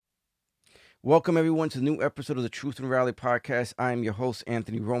Welcome, everyone, to the new episode of the Truth and Rally podcast. I am your host,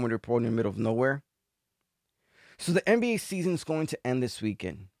 Anthony Roman, reporting in the middle of nowhere. So the NBA season is going to end this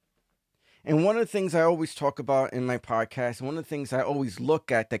weekend. And one of the things I always talk about in my podcast, and one of the things I always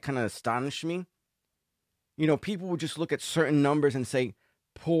look at that kind of astonish me, people would just look at certain numbers and say,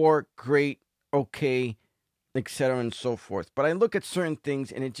 poor, great, okay, etc. and so forth. But I look at certain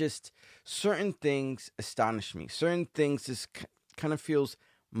things and certain things astonish me. Certain things just kind of feels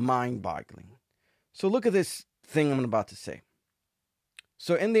mind-boggling. So look at this thing I'm about to say.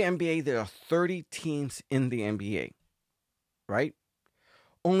 So in the NBA, there are 30 teams in the NBA, right?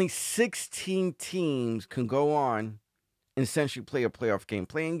 Only 16 teams can go on and essentially play a playoff game.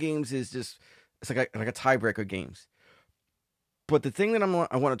 Playing games is it's like a tiebreaker games. But the thing that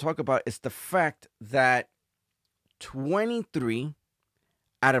I want to talk about is the fact that 23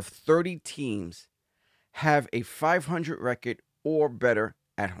 out of 30 teams have a 500 record or better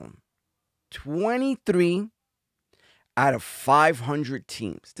at home. 23 out of 500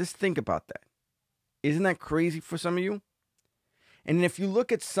 teams. Just think about that. Isn't that crazy for some of you? And if you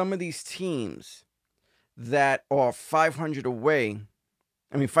look at some of these teams that are 500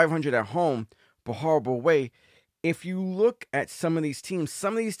 at home, but horrible away, if you look at some of these teams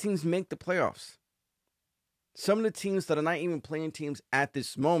make the playoffs. Some of the teams that are not even playing teams at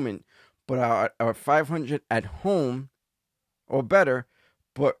this moment, but are 500 at home or better,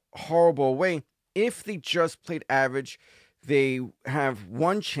 but horrible away, if they just played average, they have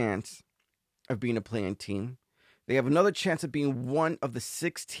one chance of being a playing team. They have another chance of being one of the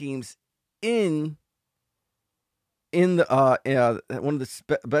 6 teams in the one of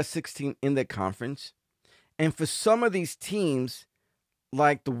the best 16 in the conference. And for some of these teams,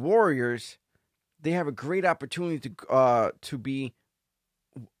 like the Warriors, they have a great opportunity to be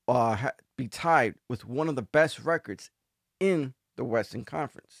tied with one of the best records in the Western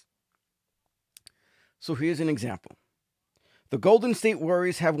Conference. So here's an example. The Golden State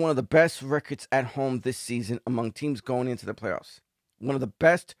Warriors have one of the best records at home this season among teams going into the playoffs. One of the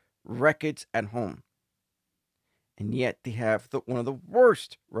best records at home. And yet they have one of the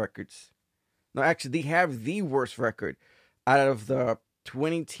worst records. No, actually, they have the worst record out of the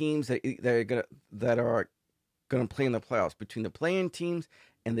 20 teams that are gonna play in the playoffs, between the play-in teams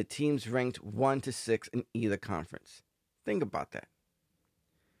and the teams ranked 1 to 6 in either conference. Think about that.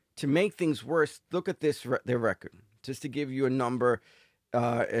 To make things worse, look at their record. Just to give you a number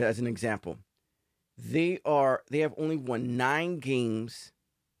as an example, they have only won 9 games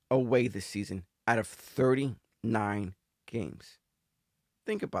away this season out of 39 games.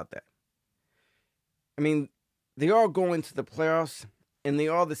 Think about that. I mean, they are going to the playoffs, and they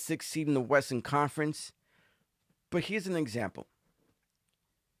are the 6th seed in the Western Conference. But here's an example.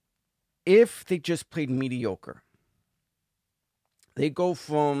 If they just played mediocre, they go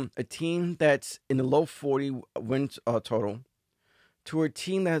from a team that's in the low 40 wins total to a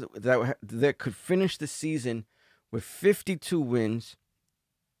team that could finish the season with 52 wins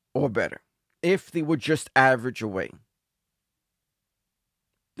or better if they were just average away.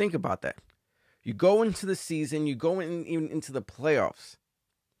 Think about that. You go into the season, you go even into the playoffs,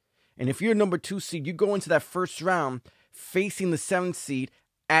 and if you're number 2 seed, you go into that first round facing the 7th seed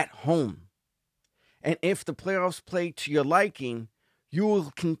at home. And if the playoffs play to your liking, you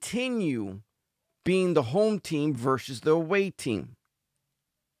will continue being the home team versus the away team.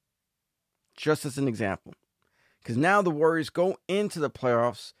 Just as an example. Because now the Warriors go into the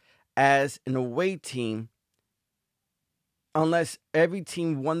playoffs as an away team. Unless every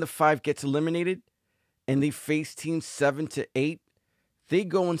team 1 to 5 gets eliminated and they face teams 7 to 8, they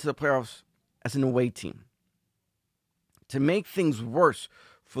go into the playoffs as an away team. To make things worse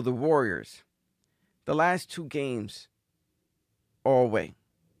for the Warriors, the last 2 games are away.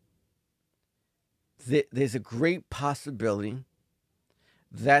 There's a great possibility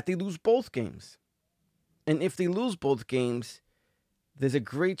that they lose both games. And if they lose both games, there's a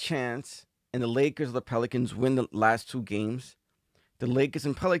great chance, and the Lakers or the Pelicans win the last 2 games, the Lakers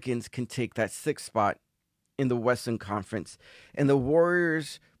and Pelicans can take that 6th spot in the Western Conference. And the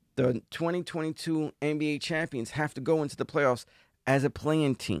Warriors, the 2022 NBA champions, have to go into the playoffs as a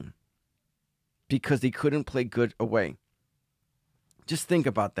play-in team because they couldn't play good away. Just think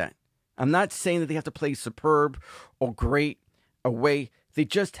about that. I'm not saying that they have to play superb or great away. They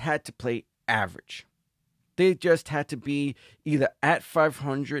just had to play average. They just had to be either at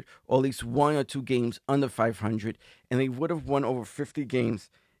 500 or at least 1 or 2 games under 500, and they would have won over 50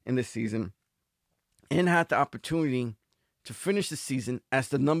 games in the season and had the opportunity to finish the season as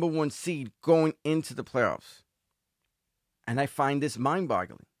the number 1 seed going into the playoffs. And I find this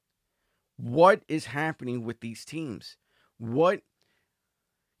mind-boggling. What is happening with these teams?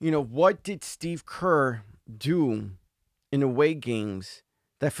 What did Steve Kerr do in away games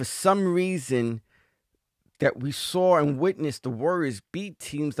that for some reason that we saw and witnessed the Warriors beat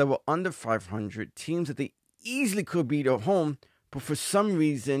teams that were under 500, teams that they easily could beat at home, but for some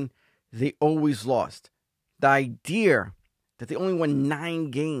reason they always lost? The idea that they only won 9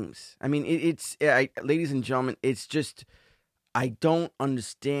 games. I mean, ladies and gentlemen, it's just, I don't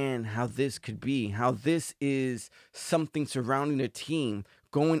understand how this could be, how this is something surrounding a team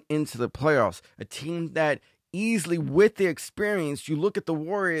going into the playoffs, a team that easily, with their experience, you look at the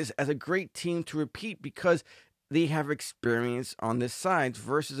Warriors as a great team to repeat because they have experience on this side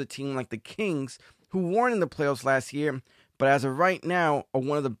versus a team like the Kings, who weren't in the playoffs last year, but as of right now are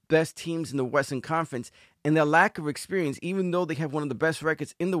one of the best teams in the Western Conference. And their lack of experience, even though they have one of the best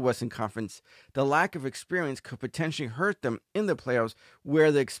records in the Western Conference, the lack of experience could potentially hurt them in the playoffs,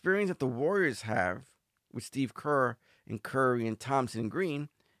 where the experience that the Warriors have with Steve Kerr and Curry and Thompson and Green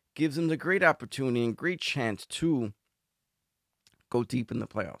gives them the great opportunity and great chance to go deep in the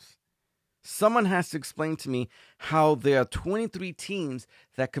playoffs. Someone has to explain to me how there are 23 teams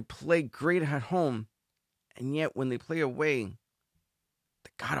that could play great at home, and yet when they play away,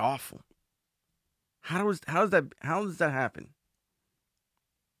 they're god awful. How does that happen?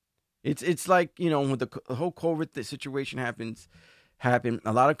 It's like, when the whole COVID situation happened,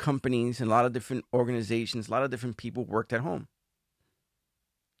 a lot of companies and a lot of different organizations, a lot of different people worked at home.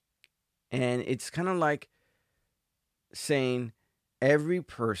 And it's kind of like saying every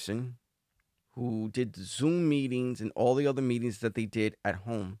person who did the Zoom meetings and all the other meetings that they did at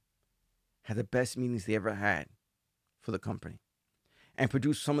home had the best meetings they ever had for the company and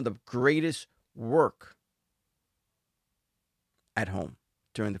produced some of the greatest work at home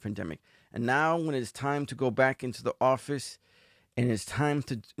during the pandemic. And now when it's time to go back into the office and it's time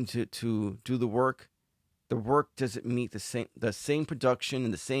to do the work doesn't meet the same production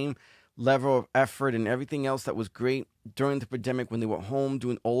and the same level of effort and everything else that was great during the pandemic when they were home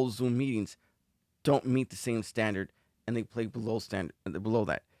doing all Zoom meetings don't meet the same standard, and they play below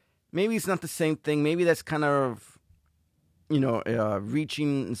that. Maybe it's not the same thing. Maybe that's kind of,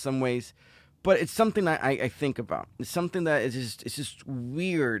 reaching in some ways, but it's something I think about. It's something that it's just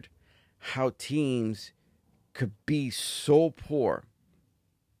weird how teams could be so poor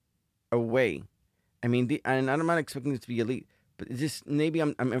away. I mean, and I'm not expecting this to be elite, but it's just, maybe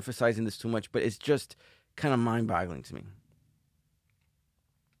I'm emphasizing this too much, but it's just kind of mind-boggling to me.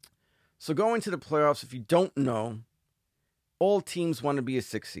 So going to the playoffs, if you don't know, all teams want to be a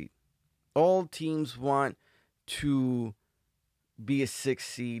 6 seed. All teams want to be a 6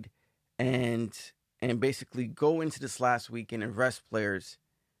 seed and basically go into this last weekend and rest players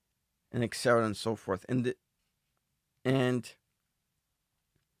and etc. and so forth. And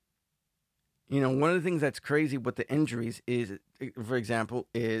one of the things that's crazy with the injuries is, for example,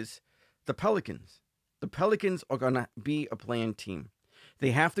 is the Pelicans. The Pelicans are going to be a play-in team.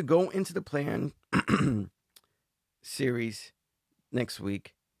 They have to go into the play-in series next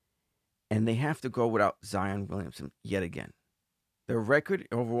week, and they have to go without Zion Williamson yet again. Their record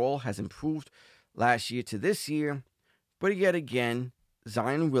overall has improved last year to this year, but yet again,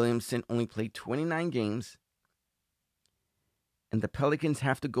 Zion Williamson only played 29 games, and the Pelicans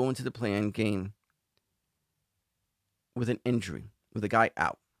have to go into the play-in game with an injury, with a guy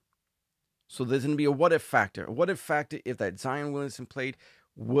out. So there's going to be a what-if factor. A what-if factor if that Zion Williamson played,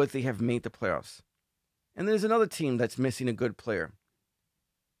 would they have made the playoffs? And there's another team that's missing a good player,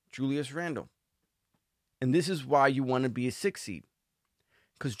 Julius Randle. And this is why you want to be a 6 seed.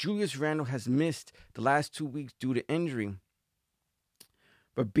 Because Julius Randle has missed the last 2 weeks due to injury.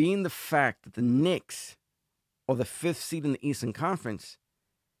 But being the fact that the Knicks are the 5th seed in the Eastern Conference,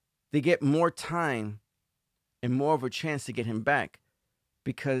 they get more time and more of a chance to get him back,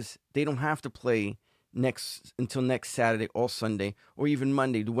 because they don't have to play until next Saturday or Sunday or even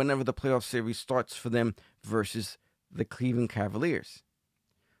Monday, whenever the playoff series starts for them versus the Cleveland Cavaliers.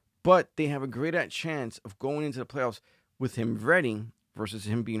 But they have a greater chance of going into the playoffs with him ready versus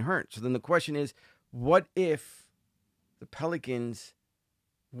him being hurt. So then the question is, what if the Pelicans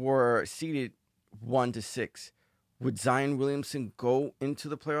were seeded 1-6? Would Zion Williamson go into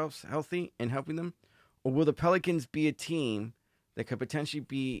the playoffs healthy and helping them? Or will the Pelicans be a team that could potentially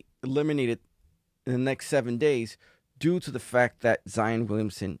be eliminated in the next 7 days due to the fact that Zion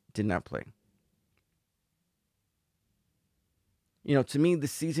Williamson did not play? To me, the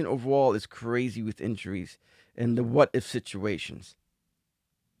season overall is crazy with injuries and the what-if situations.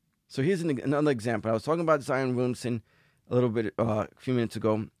 So here's another example. I was talking about Zion Williamson a few minutes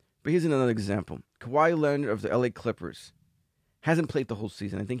ago, but here's another example. Kawhi Leonard of the LA Clippers hasn't played the whole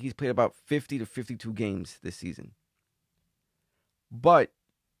season. I think he's played about 50 to 52 games this season. But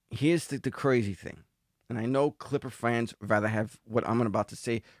here's the crazy thing. And I know Clipper fans rather have what I'm about to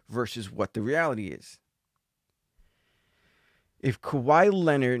say versus what the reality is. If Kawhi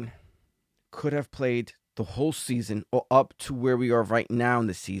Leonard could have played the whole season or up to where we are right now in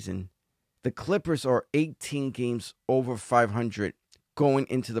the season, the Clippers are 18 games over 500 going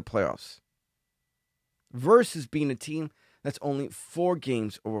into the playoffs versus being a team that's only 4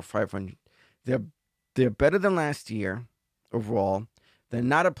 games over 500. They're better than last year overall. They're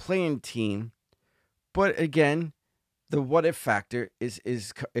not a playing team, but again, the what if factor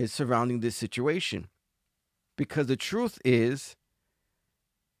is surrounding this situation. Because the truth is,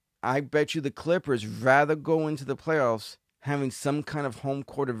 I bet you the Clippers rather go into the playoffs having some kind of home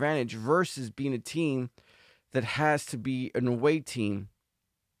court advantage versus being a team that has to be an away team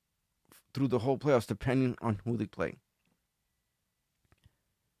through the whole playoffs, depending on who they play.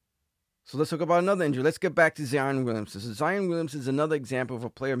 So let's talk about another injury. Let's get back to Zion Williamson. So Zion Williamson is another example of a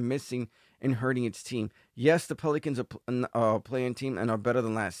player missing and hurting its team. Yes, the Pelicans are a playing team and are better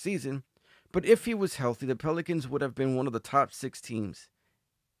than last season, but if he was healthy, the Pelicans would have been one of the top 6 teams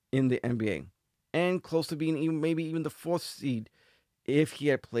in the NBA and close to being maybe even the 4th seed if he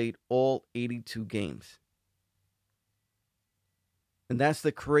had played all 82 games. And that's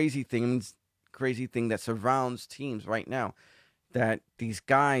the crazy thing that surrounds teams right now, that these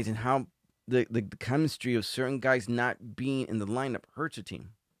guys and how the chemistry of certain guys not being in the lineup hurts a team.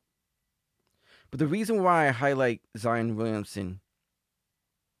 But the reason why I highlight Zion Williamson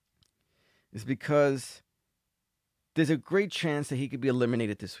is because there's a great chance that he could be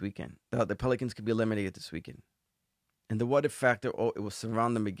eliminated this weekend. The Pelicans could be eliminated this weekend. And the what if factor, it will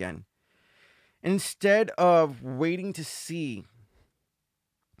surround them again. And instead of waiting to see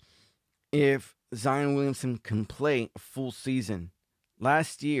if Zion Williamson can play a full season,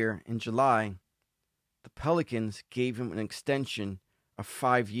 last year in July, the Pelicans gave him an extension of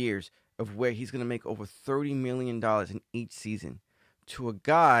 5 years of where he's going to make over $30 million in each season to a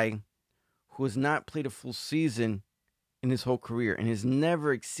guy who has not played a full season in his whole career and has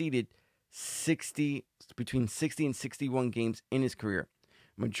never exceeded between 60 and 61 games in his career.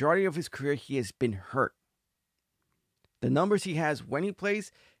 Majority of his career, he has been hurt. The numbers he has when he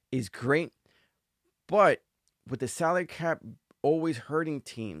plays is great, but with the salary cap always hurting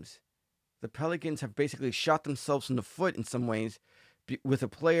teams, the Pelicans have basically shot themselves in the foot in some ways with a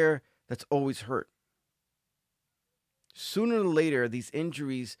player that's always hurt. Sooner or later, these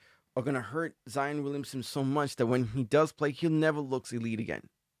injuries are going to hurt Zion Williamson so much that when he does play, he'll never look elite again.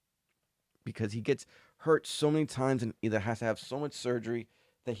 Because he gets hurt so many times and either has to have so much surgery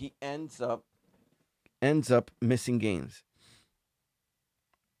that he ends up missing games.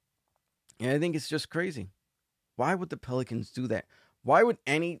 And I think it's just crazy. Why would the Pelicans do that? Why would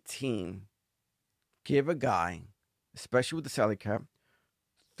any team give a guy, especially with the salary cap,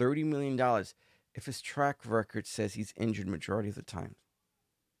 $30 million if his track record says he's injured majority of the time?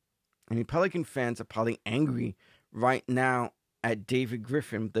 I mean, Pelican fans are probably angry right now at David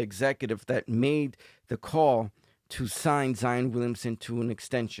Griffin, the executive that made the call to sign Zion Williamson to an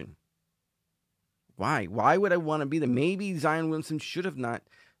extension. Why? Why would I want to be there? Maybe Zion Williamson should have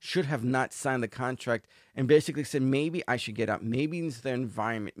not signed the contract and basically said, maybe I should get out. Maybe it's the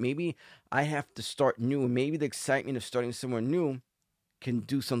environment. Maybe I have to start new. And maybe the excitement of starting somewhere new can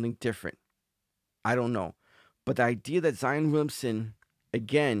do something different. I don't know. But the idea that Zion Williamson,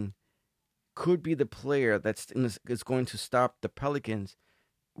 again, could be the player is going to stop the Pelicans,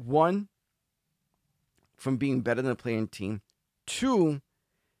 1, from being better than a playing team. 2,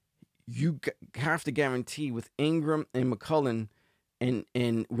 you have to guarantee with Ingram and McCollum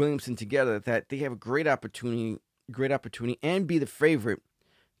and Williamson together that they have a great opportunity and be the favorite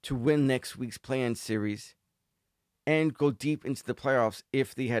to win next week's play-in series and go deep into the playoffs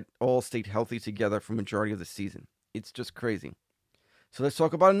if they had all stayed healthy together for majority of the season. It's just crazy. So let's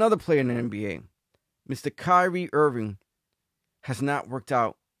talk about another player in the NBA. Mr. Kyrie Irving has not worked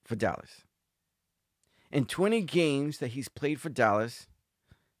out for Dallas. In 20 games that he's played for Dallas,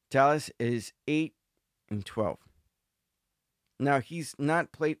 Dallas is 8-12. Now, he's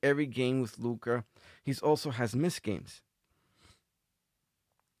not played every game with Luka. He also has missed games.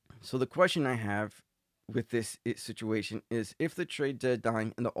 So the question I have with this situation is, if the trade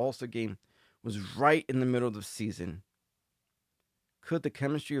deadline and the All-Star game was right in the middle of the season, could the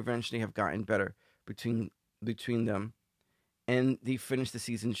chemistry eventually have gotten better between them and they finish the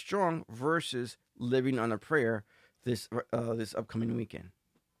season strong versus living on a prayer this upcoming weekend?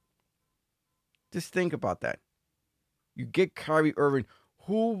 Just think about that. You get Kyrie Irving.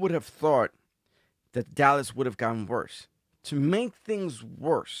 Who would have thought that Dallas would have gotten worse? To make things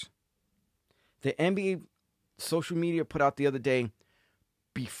worse, the NBA social media put out the other day,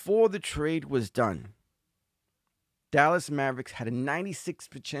 Before the trade was done, Dallas Mavericks had a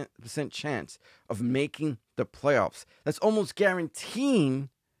 96% chance of making the playoffs. That's almost guaranteeing,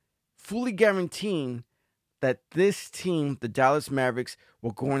 fully guaranteeing, that this team, the Dallas Mavericks,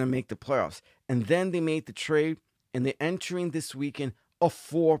 were going to make the playoffs. And then they made the trade, and they're entering this weekend a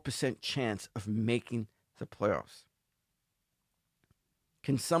 4% chance of making the playoffs.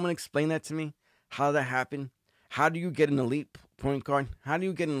 Can someone explain that to me? How that happened? How do you get an elite point guard? How do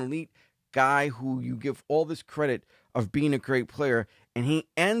you get an elite guy who you give all this credit of being a great player, and he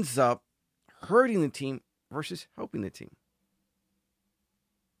ends up hurting the team versus helping the team?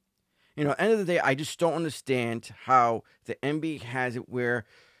 You know, at the end of the day, I just don't understand how the NBA has it where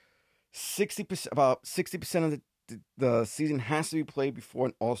about 60% of the season has to be played before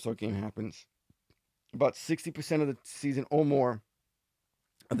an All-Star game happens. About 60% of the season or more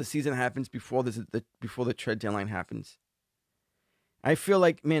of the season happens before the trade deadline happens. I feel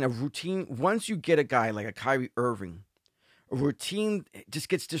like, man, a routine, once you get a guy like a Kyrie Irving, a routine just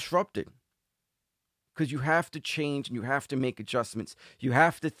gets disrupted. Because you have to change and you have to make adjustments. You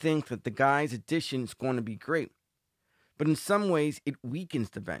have to think that the guy's addition is going to be great. But in some ways, it weakens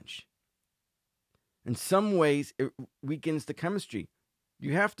the bench. In some ways, it weakens the chemistry.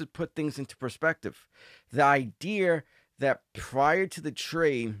 You have to put things into perspective. The idea that prior to the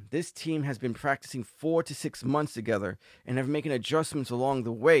trade, this team has been practicing 4 to 6 months together and have making adjustments along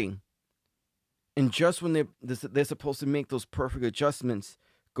the way. And just when they're supposed to make those perfect adjustments,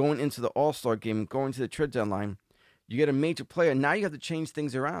 going into the All-Star game, going to the trade deadline, you get a major player. Now you have to change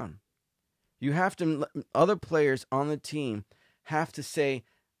things around. You have to, other players on the team have to say,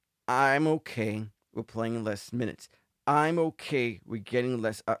 I'm okay with playing less minutes. I'm okay with getting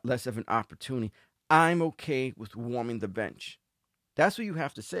less of an opportunity. I'm okay with warming the bench. That's what you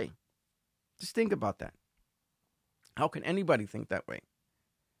have to say. Just think about that. How can anybody think that way?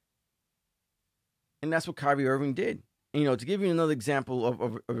 And that's what Kyrie Irving did. And, you know, to give you another example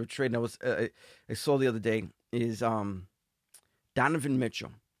of a trade that I saw the other day is Donovan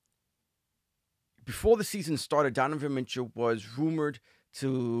Mitchell. Before the season started, Donovan Mitchell was rumored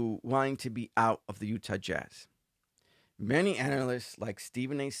to wanting to be out of the Utah Jazz. Many analysts like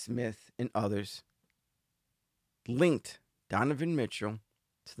Stephen A. Smith and others linked Donovan Mitchell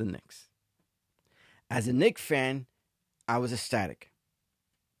to the Knicks. As a Knicks fan, I was ecstatic.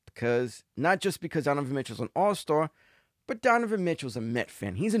 Not just because Donovan Mitchell's an all-star, but Donovan Mitchell's a Met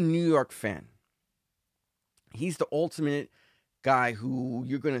fan. He's a New York fan. He's the ultimate guy who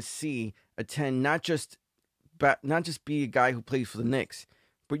you're going to see attend, not just be a guy who plays for the Knicks,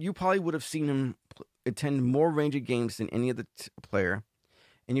 but you probably would have seen him attend more Ranger games than any other player,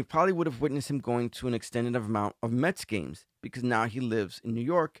 and you probably would have witnessed him going to an extended amount of Mets games because now he lives in New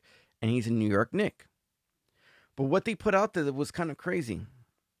York and he's a New York Knick. But what they put out there was kind of crazy.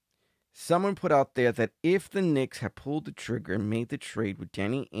 Someone put out there that if the Knicks had pulled the trigger and made the trade with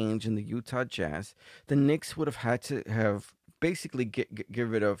Danny Ainge and the Utah Jazz, the Knicks would have had to have basically get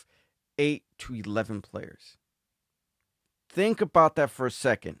rid of 8 to 11 players. Think about that for a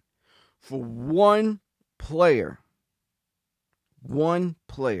second. For one player, the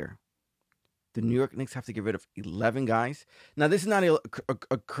New York Knicks have to get rid of 11 guys. Now, this is not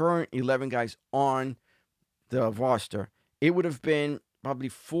a current 11 guys on the roster. It would have been probably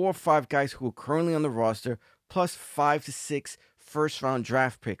 4 or 5 guys who are currently on the roster, plus 5 to 6 first-round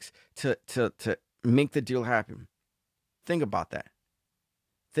draft picks to make the deal happen. Think about that.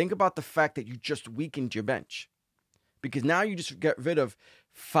 Think about the fact that you just weakened your bench. Because now you just get rid of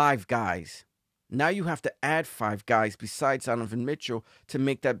 5 guys. Now you have to add 5 guys besides Donovan Mitchell to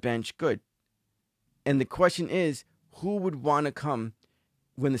make that bench good. And the question is, who would want to come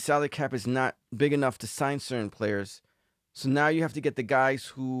when the salary cap is not big enough to sign certain players? So now you have to get the guys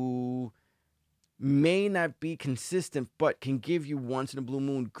who may not be consistent, but can give you once in a blue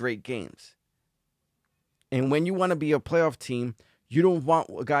moon great games. And when you want to be a playoff team, you don't want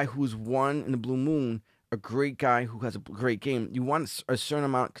a guy who's one in the blue moon, a great guy who has a great game. You want a certain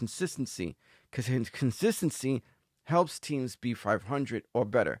amount of consistency, because consistency helps teams be 500 or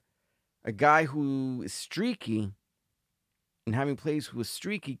better. A guy who is streaky and having players who are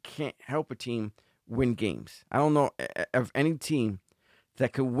streaky can't help a team win games. I don't know of any team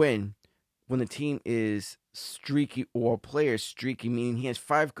that could win when the team is streaky or a player is streaky, meaning he has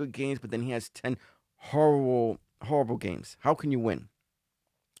 5 good games, but then he has 10 horrible games. How can you win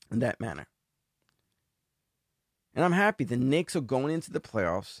in that manner? And I'm happy the Knicks are going into the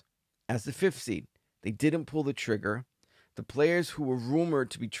playoffs as the 5th seed. They didn't pull the trigger. The players who were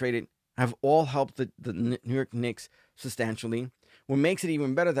rumored to be traded have all helped the New York Knicks substantially. What makes it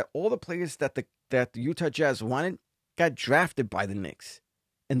even better that all the players that the Utah Jazz wanted got drafted by the Knicks.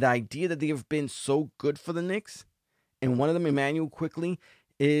 And the idea that they have been so good for the Knicks, and one of them, Emmanuel Quickly,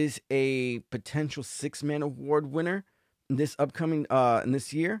 is a potential six-man award winner in this upcoming in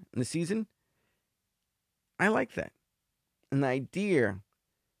this year, in the season. I like that. And the idea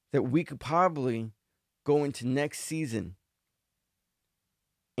that we could probably go into next season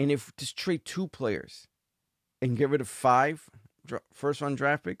and if just trade two players and get rid of 5 first-round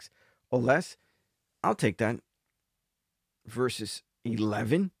draft picks or less, I'll take that. Versus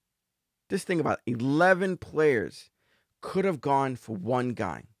 11. Just think about it. 11 players could have gone for one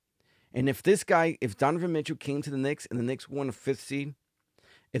guy. And if Donovan Mitchell came to the Knicks and the Knicks won a 5th seed,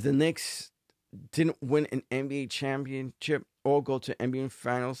 if the Knicks didn't win an NBA championship or go to NBA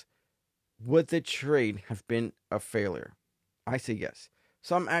finals, would the trade have been a failure? I say yes.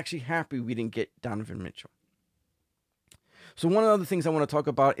 So I'm actually happy we didn't get Donovan Mitchell. So one of the other things I want to talk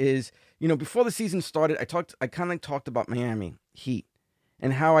about is, before the season started, I kind of talked about Miami Heat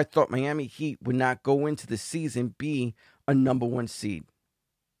and how I thought Miami Heat would not go into the season be a number 1 seed.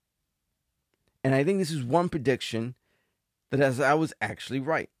 And I think this is one prediction that I was actually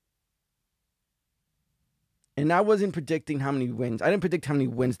right. And I wasn't predicting how many wins. I didn't predict how many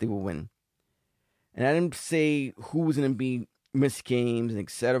wins they will win. And I didn't say who was going to be missed games and et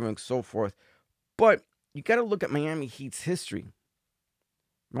cetera and so forth. But you got to look at Miami Heat's history.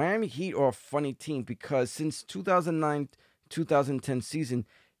 Miami Heat are a funny team because since 2009-2010 season,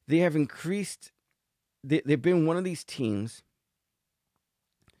 they have increased. They've been one of these teams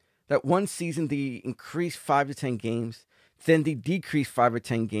that one season they increased 5 to 10 games, then they decreased 5 or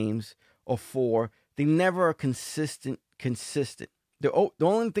 10 games or 4. They never are consistent. The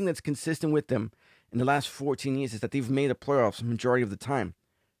only thing that's consistent with them in the last 14 years is that they've made the playoffs the majority of the time.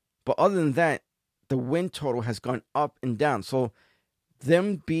 But other than that, the win total has gone up and down. So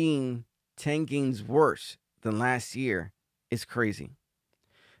them being 10 games worse than last year is crazy.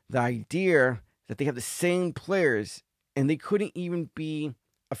 The idea that they have the same players and they couldn't even be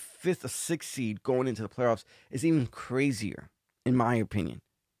a 5th or 6th seed going into the playoffs is even crazier, in my opinion.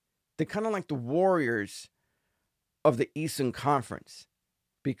 They're kind of like the Warriors of the Eastern Conference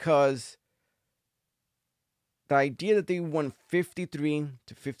because the idea that they won 53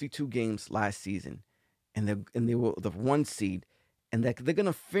 to 52 games last season and they were the 1 seed and that they're going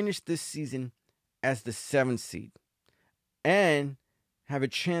to finish this season as the 7th seed and have a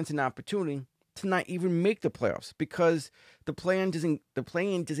chance and opportunity to not even make the playoffs because the play-in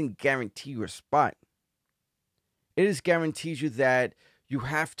doesn't guarantee you a spot. It just guarantees you that you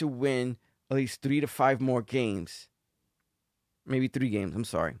have to win at least 3 to 5 more games, maybe 3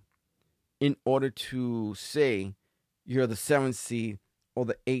 games, in order to say you're the 7th seed or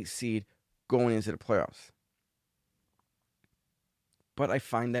the 8th seed going into the playoffs. But I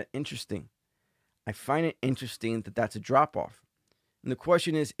find that interesting. I find it interesting that that's a drop-off. And the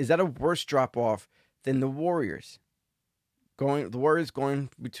question is that a worse drop-off than the Warriors? The Warriors going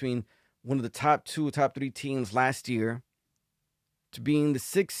between one of the top 3 teams last year to being the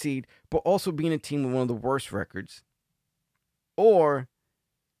 6th seed, but also being a team with one of the worst records? Or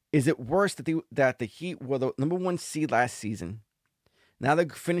is it worse that the Heat were the number 1 seed last season? Now they're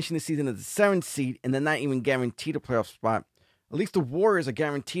finishing the season as the 7th seed, and they're not even guaranteed a playoff spot. At least the Warriors are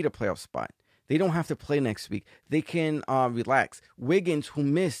guaranteed a playoff spot. They don't have to play next week. They can relax. Wiggins, who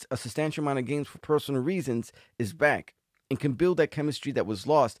missed a substantial amount of games for personal reasons, is back and can build that chemistry that was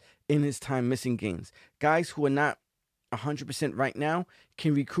lost in his time missing games. Guys who are not 100% right now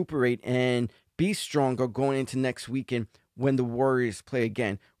can recuperate and be stronger going into next weekend when the Warriors play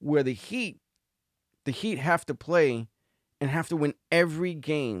again. Where the Heat have to play and have to win every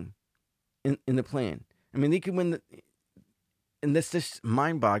game in the plan. I mean, they can win and that's just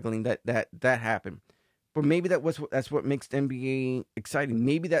mind-boggling that happened. But maybe that's what makes the NBA exciting.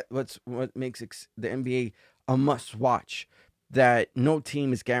 Maybe that's what makes the NBA a must-watch. That no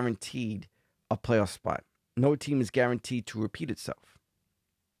team is guaranteed a playoff spot. No team is guaranteed to repeat itself.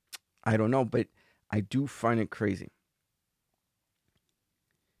 I don't know, but I do find it crazy.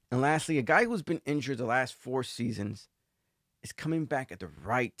 And lastly, a guy who's been injured the last 4 seasons is coming back at the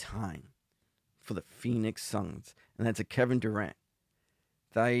right time for the Phoenix Suns, and that's a Kevin Durant.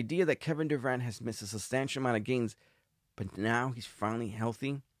 The idea that Kevin Durant has missed a substantial amount of games, but now he's finally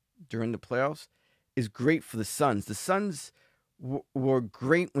healthy during the playoffs, is great for the Suns. The Suns were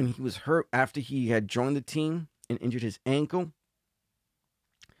great when he was hurt after he had joined the team and injured his ankle,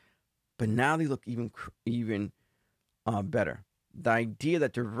 but now they look even better. The idea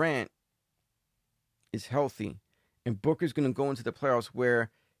that Durant is healthy and Booker's going to go into the playoffs where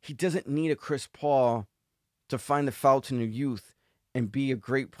he doesn't need a Chris Paul to find the fountain of youth and be a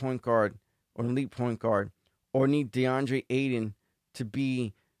great point guard or an elite point guard, or need DeAndre Ayton to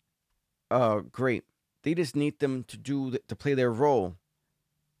be great. They just need them to play their role,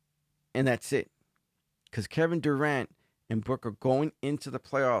 and that's it. Because Kevin Durant and Brook are going into the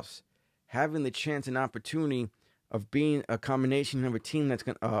playoffs, having the chance and opportunity of being a combination of a team that's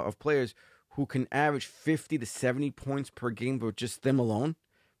going of players who can average 50 to 70 points per game, but just them alone,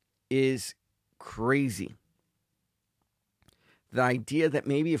 is crazy. The idea that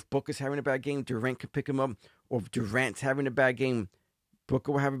maybe if Booker's having a bad game, Durant could pick him up, or if Durant's having a bad game,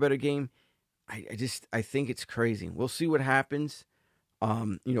 Booker will have a better game. I think it's crazy. We'll see what happens.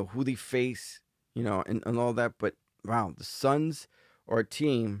 Who they face, and all that. But wow, the Suns are a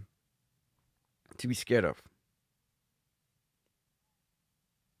team to be scared of.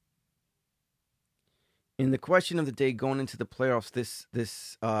 In the question of the day going into the playoffs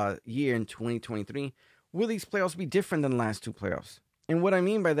this year in 2023, will these playoffs be different than the last two playoffs? And what I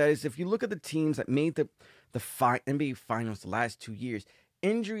mean by that is if you look at the teams that made the NBA Finals the last 2 years,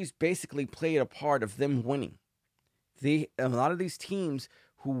 injuries basically played a part of them winning. A lot of these teams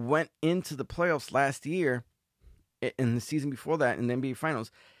who went into the playoffs last year, in the season before that, in the NBA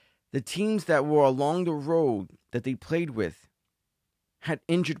Finals, the teams that were along the road that they played with had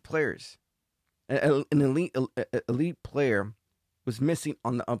injured players. An elite player was missing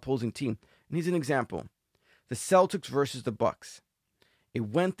on the opposing team. And here's an example. The Celtics versus the Bucks. It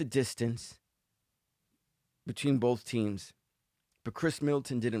went the distance between both teams, but Chris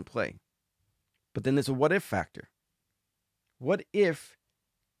Middleton didn't play. But then there's a what-if factor. What if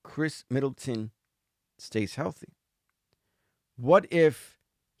Chris Middleton stays healthy? What if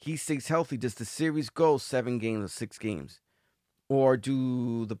he stays healthy? Does the series go 7 games or 6 games? Or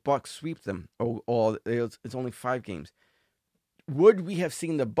do the Bucks sweep them? Or it's only 5 games? Would we have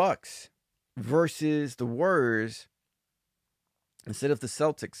seen the Bucks versus the Warriors instead of the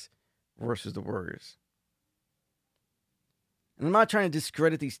Celtics versus the Warriors? And I'm not trying to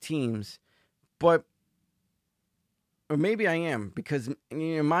discredit these teams, or maybe I am, because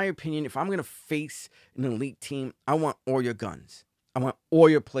in my opinion, if I'm going to face an elite team, I want all your guns. I want all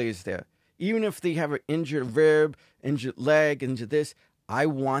your players there. Even if they have an injured rib, injured leg, injured this, I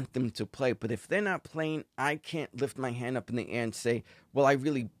want them to play. But if they're not playing, I can't lift my hand up in the air and say, well, I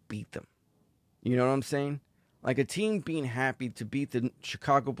really beat them. You know what I'm saying? Like a team being happy to beat the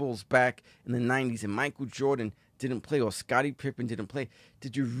Chicago Bulls back in the 90s and Michael Jordan didn't play or Scottie Pippen didn't play.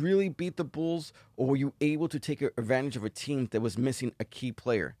 Did you really beat the Bulls, or were you able to take advantage of a team that was missing a key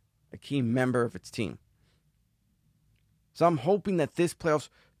player, a key member of its team? So I'm hoping that this playoffs,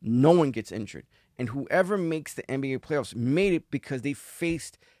 no one gets injured. And whoever makes the NBA playoffs made it because they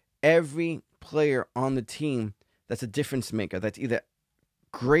faced every player on the team that's a difference maker, that's either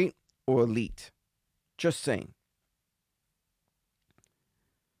great or elite. Just saying.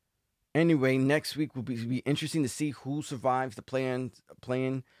 Anyway, next week will be interesting to see who survives the play-in,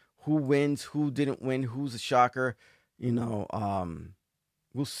 who wins, who didn't win, who's a shocker.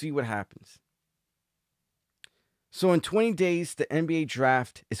 We'll see what happens. So in 20 days, the NBA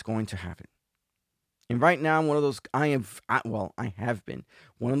draft is going to happen. And right now, I have been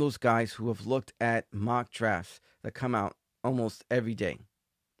one of those guys who have looked at mock drafts that come out almost every day.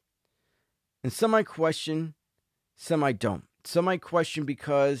 And some I question, some I don't. Some I question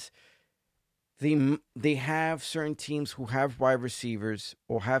because they have certain teams who have wide receivers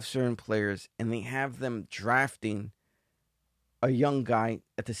or have certain players, and they have them drafting a young guy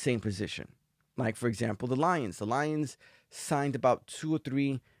at the same position. Like, for example, the Lions. The Lions signed about 2 or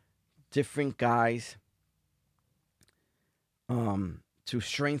 3 different guys to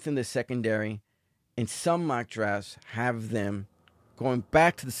strengthen the secondary. And some mock drafts have them going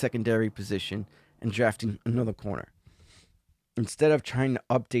back to the secondary position and drafting another corner, instead of trying to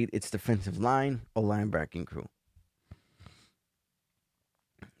update its defensive line or linebacking crew.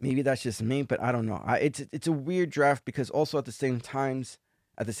 Maybe that's just me, but I don't know. It's a weird draft because also at the same time,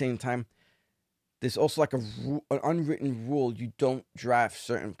 there's also like an unwritten rule. You don't draft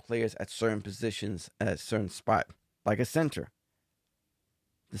certain players at certain positions at a certain spot, like a center.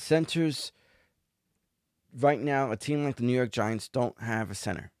 The centers right now, a team like the New York Giants don't have a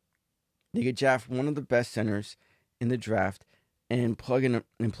center. They could draft one of the best centers in the draft and plug in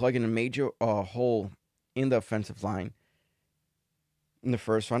a major hole in the offensive line in the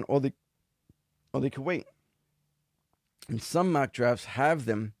first round, or they could wait. And some mock drafts have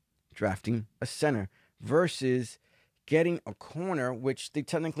them drafting a center versus getting a corner, which they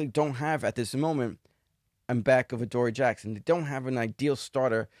technically don't have at this moment, and back of Adoree Jackson. They don't have an ideal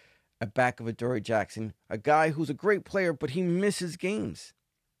starter at back of Adoree Jackson, a guy who's a great player, but he misses games.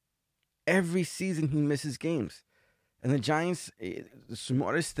 Every season he misses games. And the Giants, the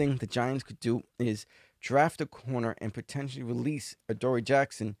smartest thing the Giants could do is draft a corner and potentially release Adoree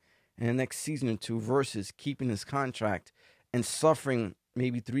Jackson in the next season or two versus keeping his contract and suffering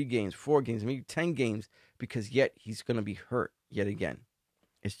maybe 3 games, 4 games, maybe 10 games because yet he's going to be hurt yet again.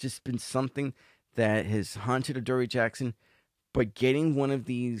 It's just been something that has haunted Adoree Jackson, but getting one of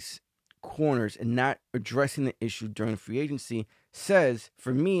these corners and not addressing the issue during free agency says,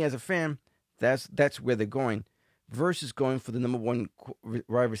 for me as a fan, that's where they're going versus going for the number one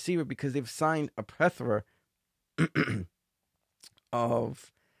wide receiver because they've signed a plethora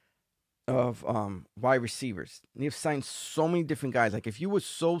of wide receivers. They've signed so many different guys. Like if you were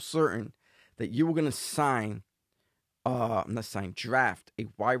so certain that you were going to draft a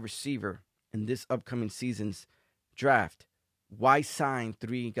wide receiver in this upcoming season's draft, why sign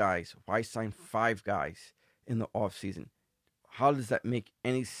 3 guys? Why sign 5 guys in the offseason? How does that make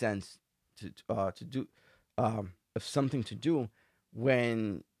any sense to do of something to do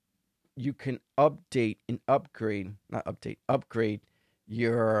when you can upgrade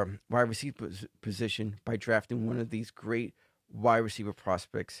your wide receiver position by drafting one of these great wide receiver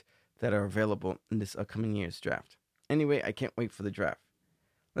prospects that are available in this upcoming year's draft. Anyway, I can't wait for the draft.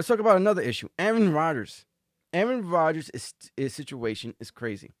 Let's talk about another issue. Aaron Rodgers. Aaron Rodgers' situation is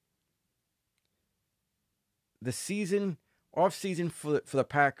crazy. The off season for the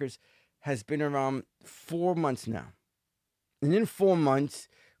Packers has been around 4 months now. And in 4 months,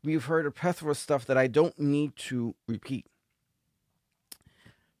 we've heard a plethora of stuff that I don't need to repeat.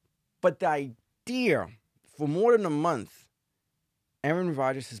 But the idea, for more than a month, Aaron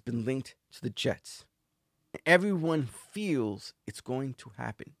Rodgers has been linked to the Jets. Everyone feels it's going to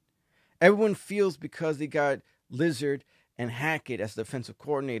happen. Everyone feels because they got Lizard and Hackett as the defensive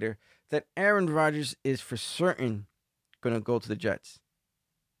coordinator that Aaron Rodgers is for certain going to go to the Jets.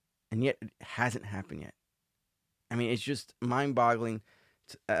 And yet it hasn't happened yet. I mean, it's just mind-boggling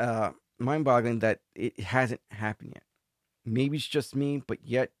that it hasn't happened yet. Maybe it's just me, but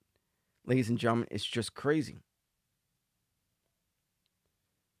yet, ladies and gentlemen, it's just crazy.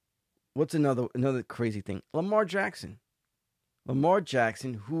 What's another crazy thing? Lamar Jackson. Lamar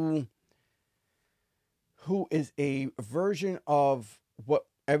Jackson, who is a version of what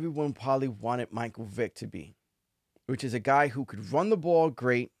everyone probably wanted Michael Vick to be, which is a guy who could run the ball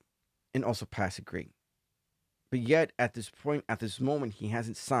great and also pass it great. But yet, at this point, at this moment, he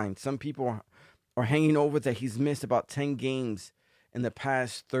hasn't signed. Some people are hanging over that he's missed about 10 games in the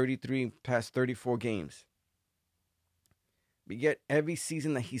past 34 games. But yet, every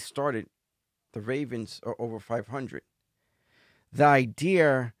season that he started, the Ravens are over 500. The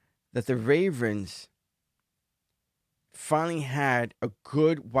idea that the Ravens finally had a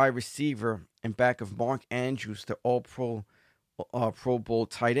good wide receiver in back of Mark Andrews, the All-Pro Pro Bowl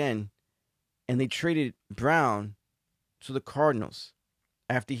tight end, and they traded Brown to the Cardinals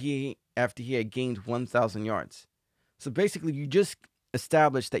after he had gained 1,000 yards. So basically, you just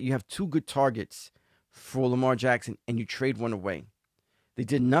established that you have 2 good targets for Lamar Jackson, and you trade one away. They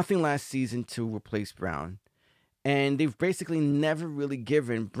did nothing last season to replace Brown, and they've basically never really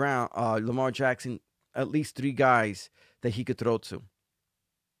given Lamar Jackson at least 3 guys that he could throw to.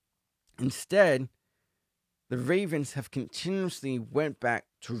 Instead, the Ravens have continuously went back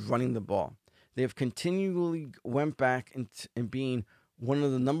to running the ball. They have continually went back in being one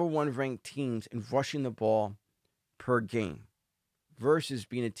of the number 1 ranked teams in rushing the ball per game versus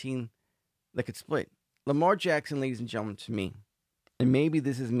being a team that could split. Lamar Jackson, ladies and gentlemen, to me, and maybe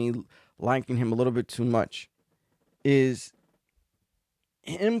this is me liking him a little bit too much, is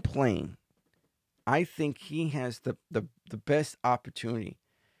him playing. I think he has the best opportunity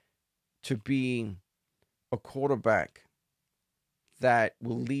to be a quarterback that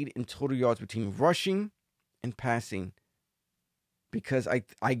will lead in total yards between rushing and passing, because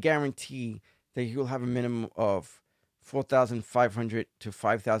I guarantee that he will have a minimum of 4,500 to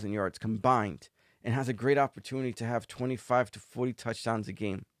 5,000 yards combined and has a great opportunity to have 25 to 40 touchdowns a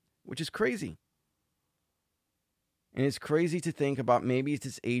game, which is crazy. And it's crazy to think about. Maybe it's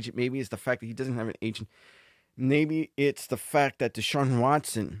his agent. Maybe it's the fact that he doesn't have an agent. Maybe it's the fact that Deshaun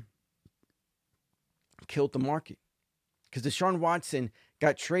Watson killed the market. Because Deshaun Watson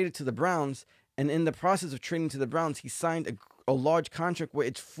got traded to the Browns, and in the process of trading to the Browns, he signed a large contract where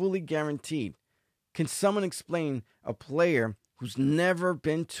it's fully guaranteed. Can someone explain a player who's never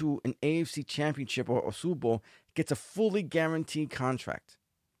been to an AFC championship or a Super Bowl gets a fully guaranteed contract?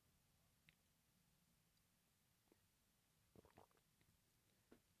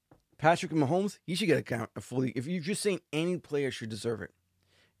 Patrick Mahomes, he should get a fully. If you're just saying any player should deserve it,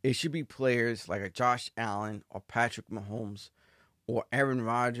 it should be players like a Josh Allen or Patrick Mahomes or Aaron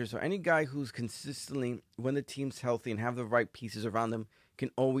Rodgers or any guy who's consistently, when the team's healthy and have the right pieces around them,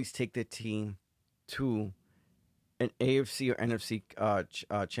 can always take their team to an AFC or NFC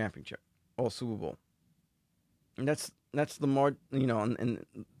championship or Super Bowl. And that's Lamar, and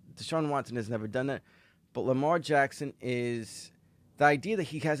Deshaun Watson has never done that. But Lamar Jackson is the idea that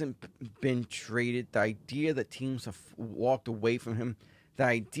he hasn't been traded, the idea that teams have walked away from him, the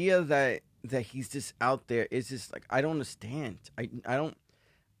idea that he's just out there is just like, I don't understand.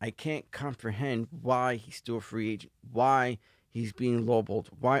 I can't comprehend why he's still a free agent, why he's being lowballed,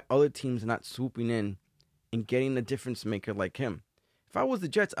 why other teams are not swooping in and getting a difference maker like him. If I was the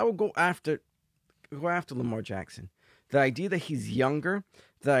Jets, I would go after Lamar Jackson. The idea that he's younger,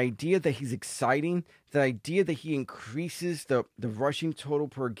 the idea that he's exciting, the idea that he increases the rushing total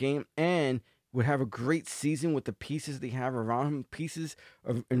per game and would have a great season with the pieces they have around him, pieces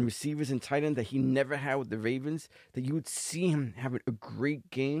and receivers and tight end that he never had with the Ravens, that you would see him have a great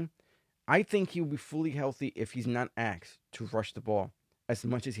game. I think he will be fully healthy if he's not asked to rush the ball as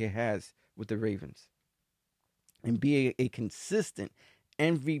much as he has with the Ravens and be a consistent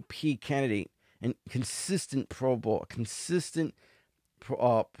MVP candidate and consistent Pro Bowl, consistent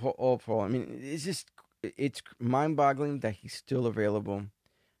Pro. I mean, it's mind-boggling that he's still available.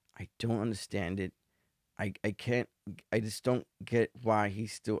 I don't understand it. I just don't get why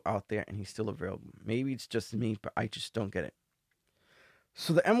he's still out there and he's still available. Maybe it's just me, but I just don't get it.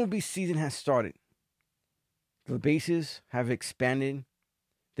 So the MLB season has started. The bases have expanded.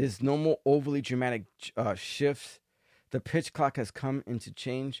 There's no more overly dramatic shifts. The pitch clock has come into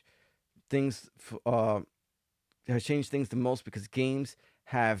change. Things has changed things the most because games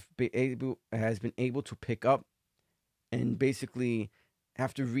has been able to pick up and basically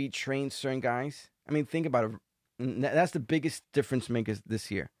have to retrain certain guys. I mean, think about it. That's the biggest difference makers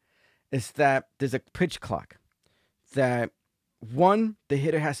this year. Is that there's a pitch clock that, one, the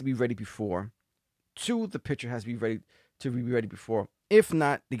hitter has to be ready before. Two, the pitcher has to be ready before. If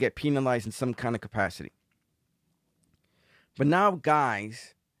not, they get penalized in some kind of capacity. But now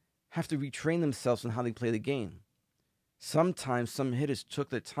guys have to retrain themselves on how they play the game. Sometimes some hitters took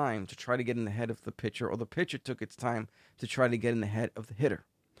the time to try to get in the head of the pitcher, or the pitcher took its time to try to get in the head of the hitter.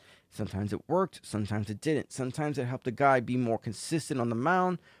 Sometimes it worked, sometimes it didn't. Sometimes it helped the guy be more consistent on the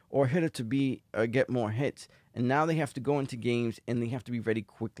mound, or hitter to get more hits. And now they have to go into games and they have to be ready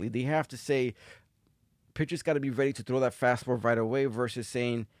quickly. They have to say, pitcher's got to be ready to throw that fastball right away versus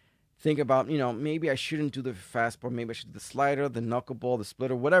saying, think about, maybe I shouldn't do the fastball, maybe I should do the slider, the knuckleball, the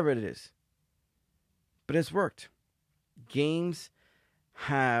splitter, whatever it is. But it's worked. Games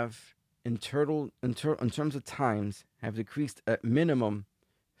have, in terms of times, have decreased at minimum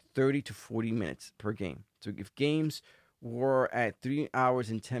 30 to 40 minutes per game. So if games were at 3 hours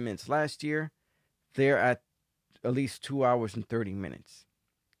and 10 minutes last year, they're at least 2 hours and 30 minutes.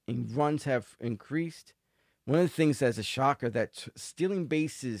 And runs have increased. One of the things that's a shocker that stealing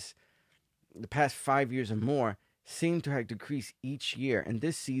bases the past 5 years or more seem to have decreased each year. And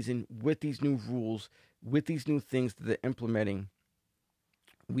this season, with these new rules, with these new things that they're implementing,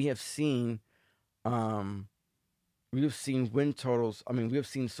 we have seen win totals. We have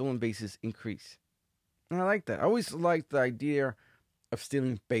seen stolen bases increase. And I like that. I always liked the idea of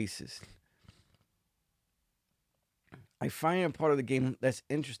stealing bases. I find a part of the game that's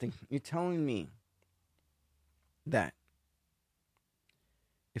interesting. You're telling me that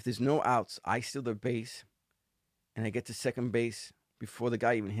if there's no outs, I steal the base and I get to second base before the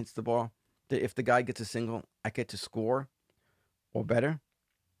guy even hits the ball, that if the guy gets a single, I get to score or better?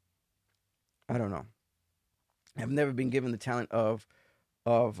 I don't know. I've never been given the talent I've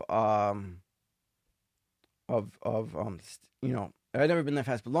never been that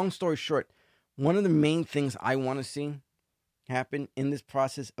fast. But long story short, one of the main things I want to see happen in this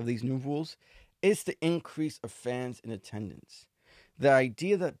process of these new rules is the increase of fans in attendance. The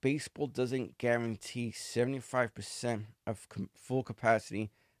idea that baseball doesn't guarantee 75% of full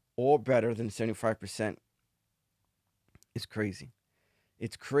capacity or better than 75% is crazy.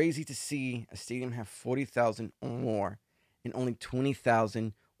 It's crazy to see a stadium have 40,000 or more and only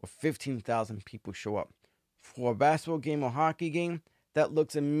 20,000 or 15,000 people show up. For a basketball game or hockey game, that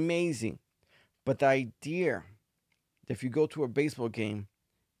looks amazing. But the idea that if you go to a baseball game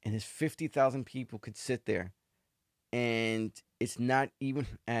and there's 50,000 people could sit there and it's not even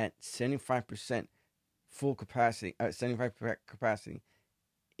at 75% full capacity, 75% capacity,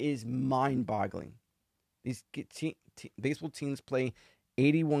 is mind-boggling. These baseball teams play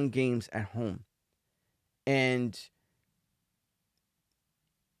 81 games at home. And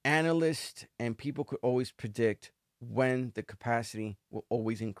analysts and people could always predict when the capacity will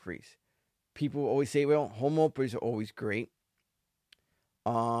always increase. People always say, well, home openers are always great.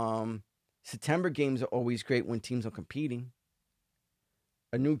 September games are always great when teams are competing.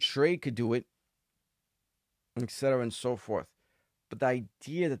 A new trade could do it. etc., and so forth. But the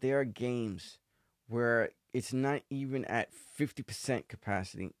idea that there are games where it's not even at 50%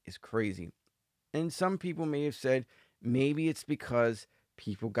 capacity is crazy. And some people may have said maybe it's because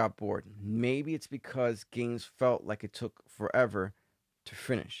people got bored. Maybe it's because games felt like it took forever to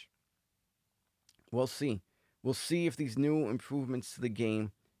finish. We'll see. We'll see if these new improvements to the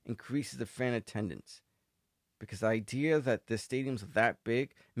game increases the fan attendance. Because the idea that the stadiums are that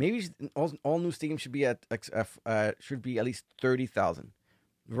big, maybe all new stadiums should be at least 30,000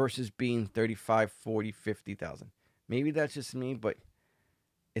 versus being 35, 40, 50,000. Maybe that's just me, but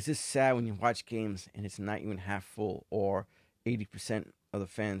it's just sad when you watch games and it's not even half full or 80% of the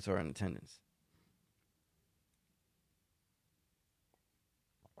fans are in attendance.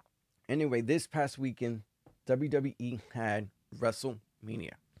 Anyway, this past weekend, WWE had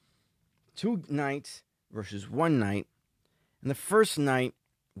WrestleMania. 2 nights versus 1 night. And the first night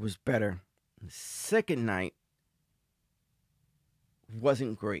was better. The second night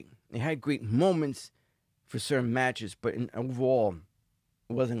wasn't great. It had great moments for certain matches, but overall,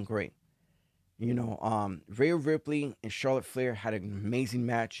 it wasn't great. Rhea Ripley and Charlotte Flair had an amazing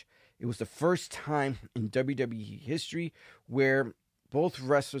match. It was the first time in WWE history where both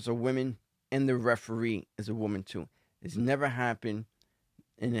wrestlers are women and the referee is a woman too. It's never happened,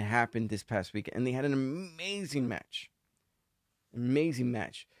 and it happened this past week. And they had an amazing match. Amazing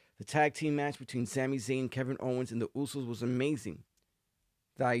match. The tag team match between Sami Zayn, Kevin Owens, and the Usos was amazing.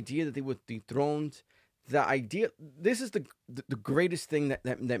 The idea that they were dethroned, this is the greatest thing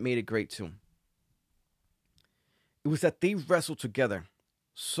that made it great too. It was that they wrestled together.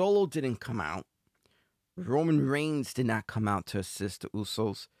 Solo didn't come out. Roman Reigns did not come out to assist the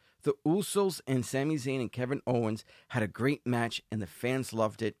Usos. The Usos and Sami Zayn and Kevin Owens had a great match, and the fans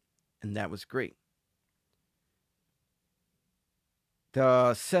loved it, and that was great.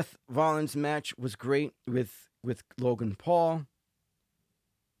 The Seth Rollins match was great with Logan Paul.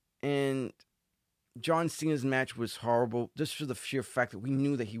 And John Cena's match was horrible just for the sheer fact that we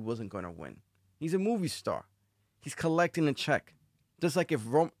knew that he wasn't going to win. He's a movie star. He's collecting a check. Just like if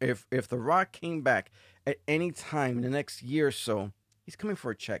The Rock came back at any time in the next year or so, he's coming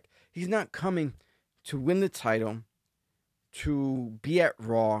for a check. He's not coming to win the title, to be at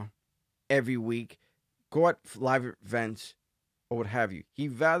Raw every week, go at live events, or what have you.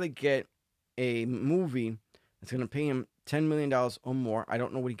 He'd rather get a movie that's going to pay him $10 million or more. I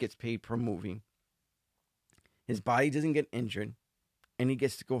don't know what he gets paid per movie. His body doesn't get injured, and he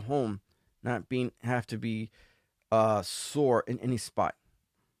gets to go home, not have to be sore in any spot.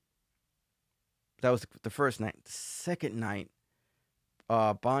 That was the first night. The second night,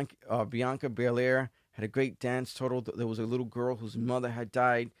 Bianca Belair had a great dance total. There was a little girl whose mother had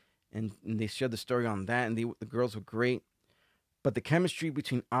died, and they shared the story on that, and the girls were great. But the chemistry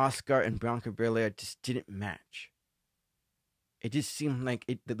between Asuka and Bianca Belair just didn't match. It just seemed like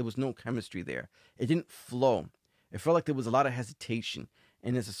that there was no chemistry there. It didn't flow. It felt like there was a lot of hesitation.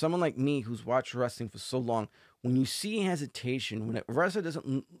 And as someone like me who's watched wrestling for so long, when you see hesitation, when a wrestler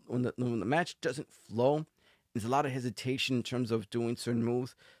when the match doesn't flow, there's a lot of hesitation in terms of doing certain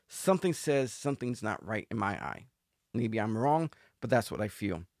moves. Something says something's not right in my eye. Maybe I'm wrong, but that's what I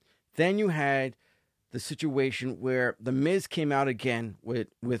feel. Then you had the situation where The Miz came out again with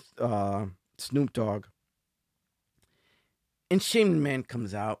Snoop Dogg. And Shane McMahon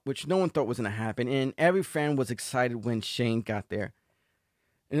comes out, which no one thought was going to happen. And every fan was excited when Shane got there.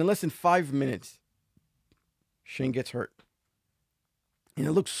 And in less than 5 minutes, Shane gets hurt. And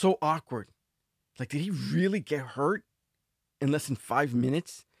it looks so awkward. Like, did he really get hurt in less than 5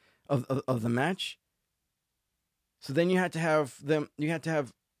 minutes of the match? So then you had to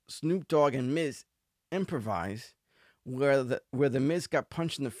have Snoop Dogg and Miz improvise, where the Miz got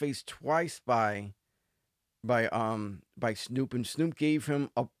punched in the face twice by Snoop, and Snoop gave him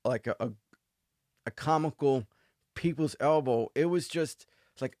a comical people's elbow. It was just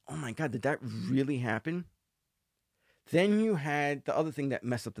like, oh my God, did that really happen? Then you had the other thing that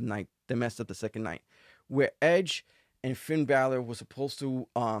messed up the second night, where Edge and Finn Balor were supposed to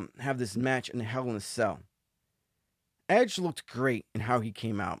have this match in Hell in a Cell. Edge looked great in how he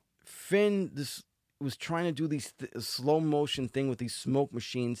came out. Finn was trying to do these slow motion thing with these smoke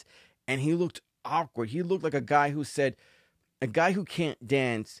machines, and he looked awkward. He looked like a guy who can't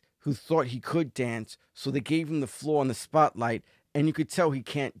dance, who thought he could dance, so they gave him the floor and the spotlight, and you could tell he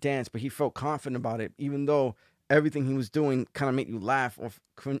can't dance, but he felt confident about it, even though everything he was doing kind of made you laugh or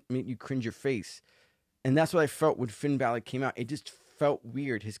made you cringe your face. And that's what I felt when Finn Balor came out. It just felt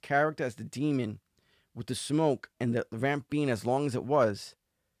weird. His character as the demon with the smoke and the ramp being as long as it was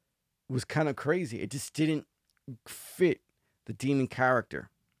kind of crazy. It just didn't fit the demon character.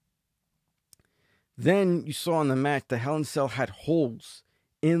 Then you saw in the match the Hell in a Cell had holes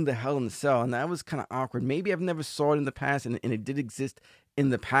in the Hell in a Cell, and that was kind of awkward. Maybe I've never saw it in the past, and it did exist in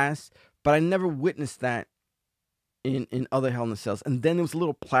the past, but I never witnessed that in other Hell in a Cells. And then there was a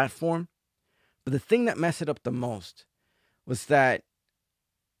little platform, but the thing that messed it up the most was that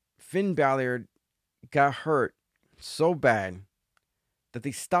Finn Balor got hurt so bad that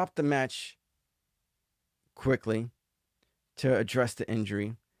they stopped the match quickly to address the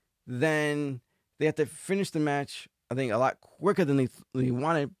injury. Then they had to finish the match, I think, a lot quicker than they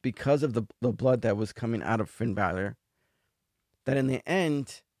wanted because of the blood that was coming out of Finn Balor. That in the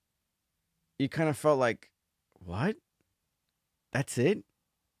end, you kind of felt like, what? That's it?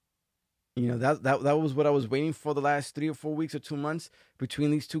 You know, that was what I was waiting for the last 3 or 4 weeks or 2 months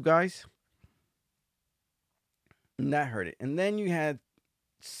between these two guys. And that hurt it. And then you had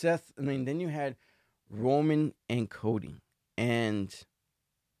then you had Roman and Cody. And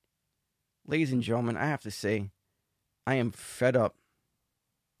ladies and gentlemen, I have to say, I am fed up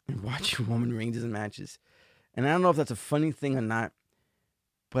watching Roman Reigns' matches. And I don't know if that's a funny thing or not,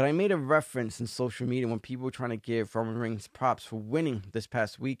 but I made a reference in social media when people were trying to give Roman Reigns props for winning this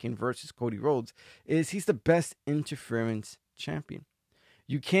past weekend versus Cody Rhodes, is he's the best interference champion.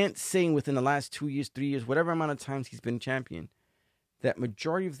 You can't say within the last 2 years, 3 years, whatever amount of times he's been champion, that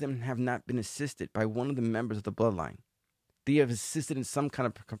majority of them have not been assisted by one of the members of the bloodline. They have assisted in some kind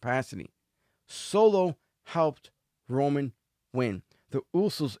of capacity. Solo helped Roman win. The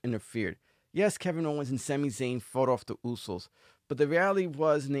Usos interfered. Yes, Kevin Owens and Sami Zayn fought off the Usos, but the reality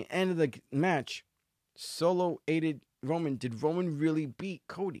was, in the end of the match, Solo aided Roman. Did Roman really beat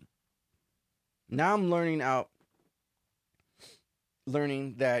Cody? Now I'm learning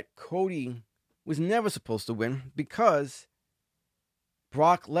that Cody was never supposed to win because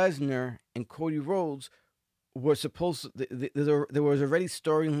Brock Lesnar and Cody Rhodes were supposed to, there was already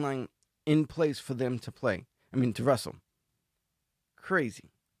storyline in place for them to to wrestle. Crazy.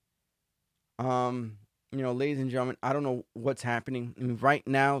 Ladies and gentlemen, I don't know what's happening. I mean, right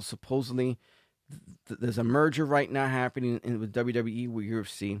now, supposedly, there's a merger right now happening with WWE with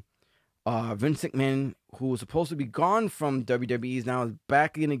UFC. Vince McMahon, who was supposed to be gone from WWE, is now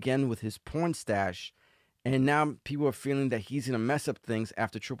back in again with his porn stash. And now people are feeling that he's going to mess up things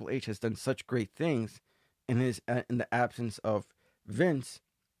after Triple H has done such great things in the absence of Vince.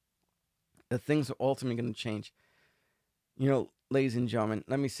 That things are ultimately going to change. Ladies and gentlemen,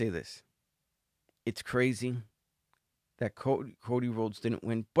 let me say this. It's crazy that Cody Rhodes didn't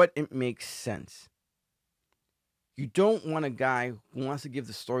win, but it makes sense. You don't want a guy who wants to give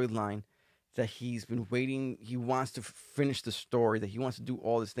the storyline that he's been waiting, he wants to finish the story, that he wants to do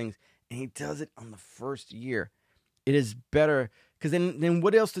all these things, and he does it on the first year. It is better, because then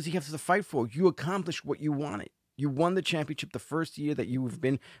what else does he have to fight for? You accomplished what you wanted. You won the championship the first year that you have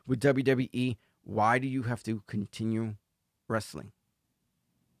been with WWE. Why do you have to continue wrestling?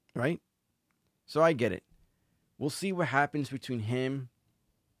 Right? So I get it. We'll see what happens between him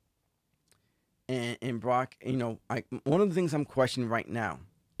and Brock. One of the things I'm questioning right now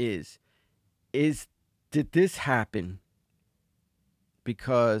is did this happen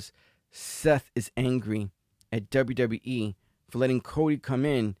because Seth is angry at WWE for letting Cody come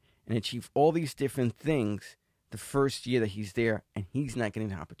in and achieve all these different things the first year that he's there, and he's not getting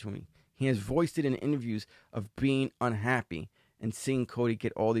the opportunity? He has voiced it in interviews of being unhappy and seeing Cody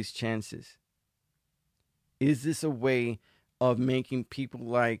get all these chances. Is this a way of making people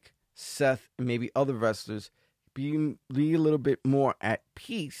like Seth and maybe other wrestlers be a little bit more at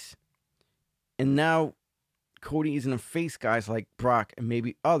peace? And now Cody isn't a face guys like Brock and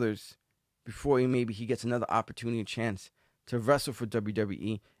maybe others before he gets another opportunity and chance to wrestle for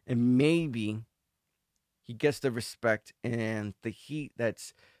WWE, and maybe he gets the respect and the heat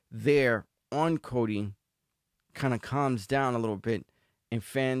that's there on Cody kind of calms down a little bit, and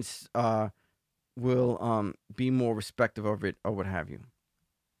fans will be more respectful of it or what have you.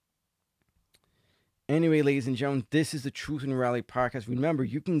 Anyway, ladies and gentlemen, this is the Truth and Reality Podcast. Remember,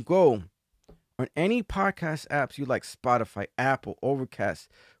 you can go on any podcast apps you like, Spotify, Apple, Overcast,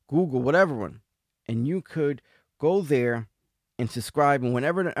 Google, whatever one, and you could go there and subscribe, and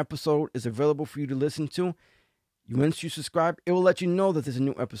whenever an episode is available for you to listen to, once you subscribe, it will let you know that there's a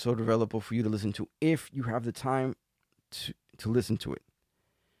new episode available for you to listen to if you have the time to listen to it.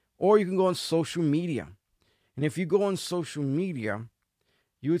 Or you can go on social media. And if you go on social media,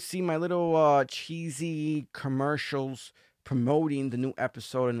 you would see my little cheesy commercials promoting the new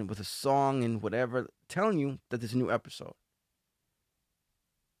episode and with a song and whatever, telling you that there's a new episode.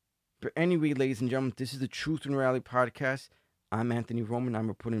 But anyway, ladies and gentlemen, this is the Truth and Reality Podcast. I'm Anthony Roman. I'm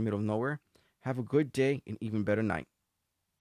reporting in the middle of nowhere. Have a good day and even better night.